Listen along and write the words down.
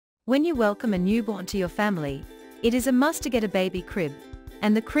When you welcome a newborn to your family, it is a must to get a baby crib,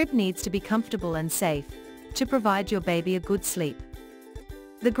 and the crib needs to be comfortable and safe, to provide your baby a good sleep.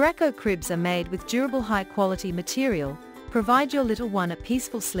 The Graco cribs are made with durable high-quality material, provide your little one a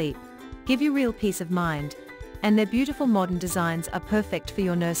peaceful sleep, give you real peace of mind, and their beautiful modern designs are perfect for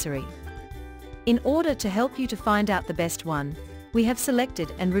your nursery. In order to help you to find out the best one, we have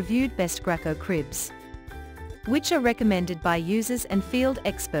selected and reviewed best Graco cribs, which are recommended by users and field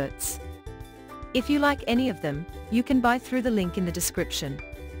experts. If you like any of them, you can buy through the link in the description.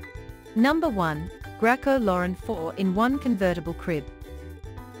 Number 1. Graco Lauren 4-in-1 Convertible Crib.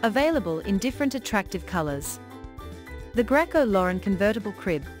 Available in different attractive colors. The Graco Lauren Convertible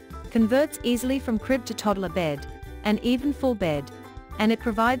Crib converts easily from crib to toddler bed, and even full bed, and it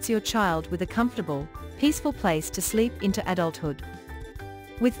provides your child with a comfortable, peaceful place to sleep into adulthood.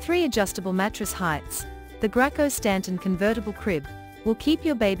 With 3 adjustable mattress heights, the Graco Stanton Convertible Crib will keep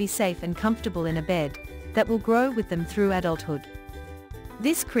your baby safe and comfortable in a bed that will grow with them through adulthood.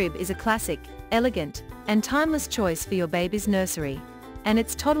 This crib is a classic, elegant, and timeless choice for your baby's nursery, and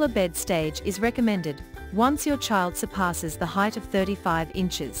its toddler bed stage is recommended once your child surpasses the height of 35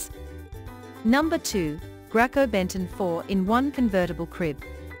 inches. Number 2. Graco Benton 4-in-1 Convertible Crib.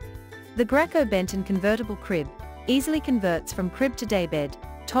 The Graco Benton Convertible Crib easily converts from crib to daybed,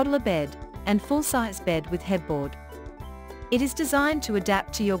 toddler bed, and full-size bed with headboard. It is designed to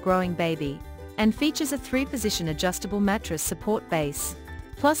adapt to your growing baby, and features a 3-position adjustable mattress support base,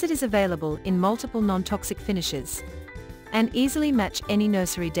 plus it is available in multiple non-toxic finishes, and easily match any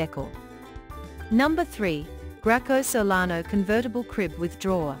nursery decor. Number 3. Graco Solano Convertible Crib with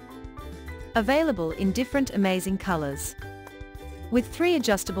Drawer. Available in different amazing colors. With 3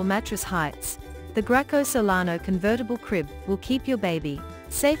 adjustable mattress heights, the Graco Solano Convertible Crib will keep your baby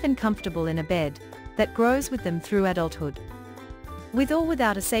safe and comfortable in a bed that grows with them through adulthood. With or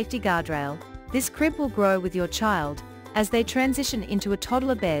without a safety guardrail, this crib will grow with your child as they transition into a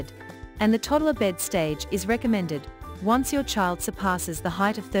toddler bed, and the toddler bed stage is recommended once your child surpasses the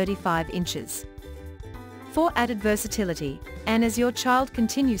height of 35 inches. For added versatility, and as your child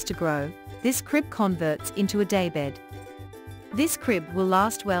continues to grow, this crib converts into a daybed. This crib will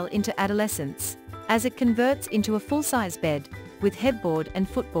last well into adolescence, as it converts into a full-size bed, with headboard and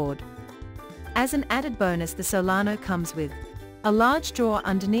footboard. As an added bonus, the Solano comes with a large drawer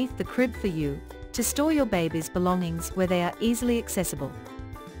underneath the crib for you to store your baby's belongings where they are easily accessible.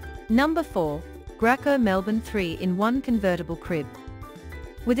 Number 4. Graco Melbourne 3-in-1 Convertible Crib.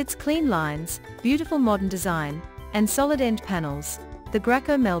 With its clean lines, beautiful modern design, and solid end panels, the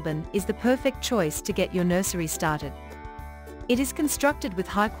Graco Melbourne is the perfect choice to get your nursery started. It is constructed with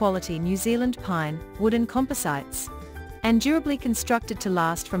high-quality New Zealand pine, wood and composites, and durably constructed to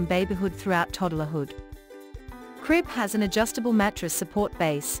last from babyhood throughout toddlerhood. Crib has an adjustable mattress support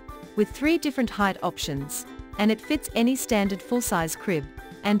base, with 3 different height options, and it fits any standard full-size crib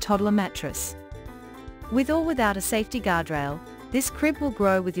and toddler mattress. With or without a safety guardrail, this crib will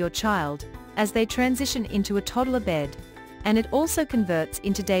grow with your child as they transition into a toddler bed, and it also converts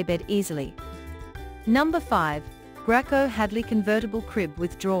into daybed easily. Number 5. Graco Hadley Convertible Crib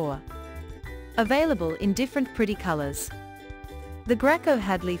with Drawer. Available in different pretty colors. The Graco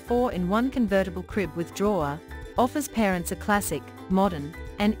Hadley 4-in-1 Convertible Crib with Drawer offers parents a classic, modern,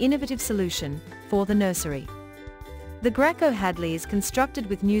 and innovative solution for the nursery. The Graco Hadley is constructed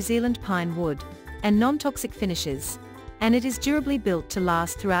with New Zealand pine wood and non-toxic finishes, and it is durably built to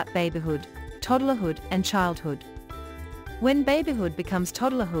last throughout babyhood, toddlerhood and childhood. When babyhood becomes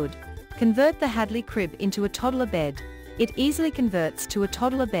toddlerhood, convert the Hadley crib into a toddler bed. It easily converts to a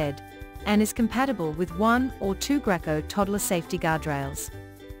toddler bed, and is compatible with 1 or 2 Graco toddler safety guardrails.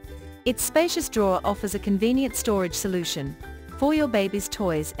 Its spacious drawer offers a convenient storage solution for your baby's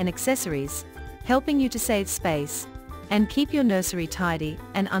toys and accessories, helping you to save space and keep your nursery tidy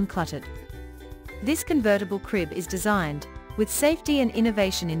and uncluttered. This convertible crib is designed with safety and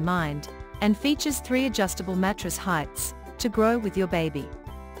innovation in mind, and features 3 adjustable mattress heights to grow with your baby.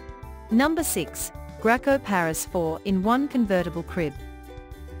 Number 6. Graco Paris 4-in-1 Convertible Crib.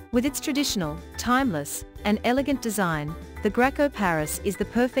 With its traditional, timeless, and elegant design, the Graco Paris is the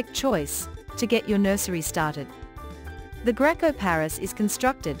perfect choice to get your nursery started. The Graco Paris is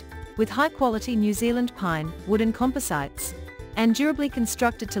constructed with high-quality New Zealand pine, wood and composites, and durably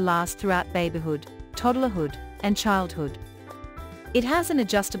constructed to last throughout babyhood, toddlerhood, and childhood. It has an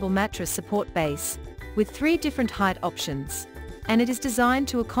adjustable mattress support base, with 3 different height options, and it is designed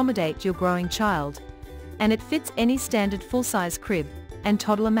to accommodate your growing child, and it fits any standard full-size crib and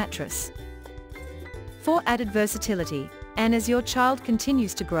toddler mattress. For added versatility, and as your child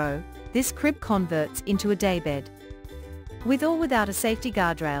continues to grow, this crib converts into a daybed. With or without a safety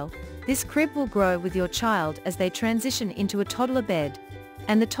guardrail, this crib will grow with your child as they transition into a toddler bed,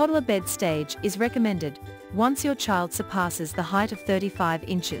 and the toddler bed stage is recommended once your child surpasses the height of 35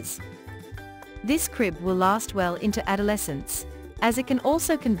 inches. This crib will last well into adolescence, as it can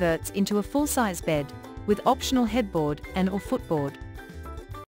also convert into a full-size bed with optional headboard and/or footboard.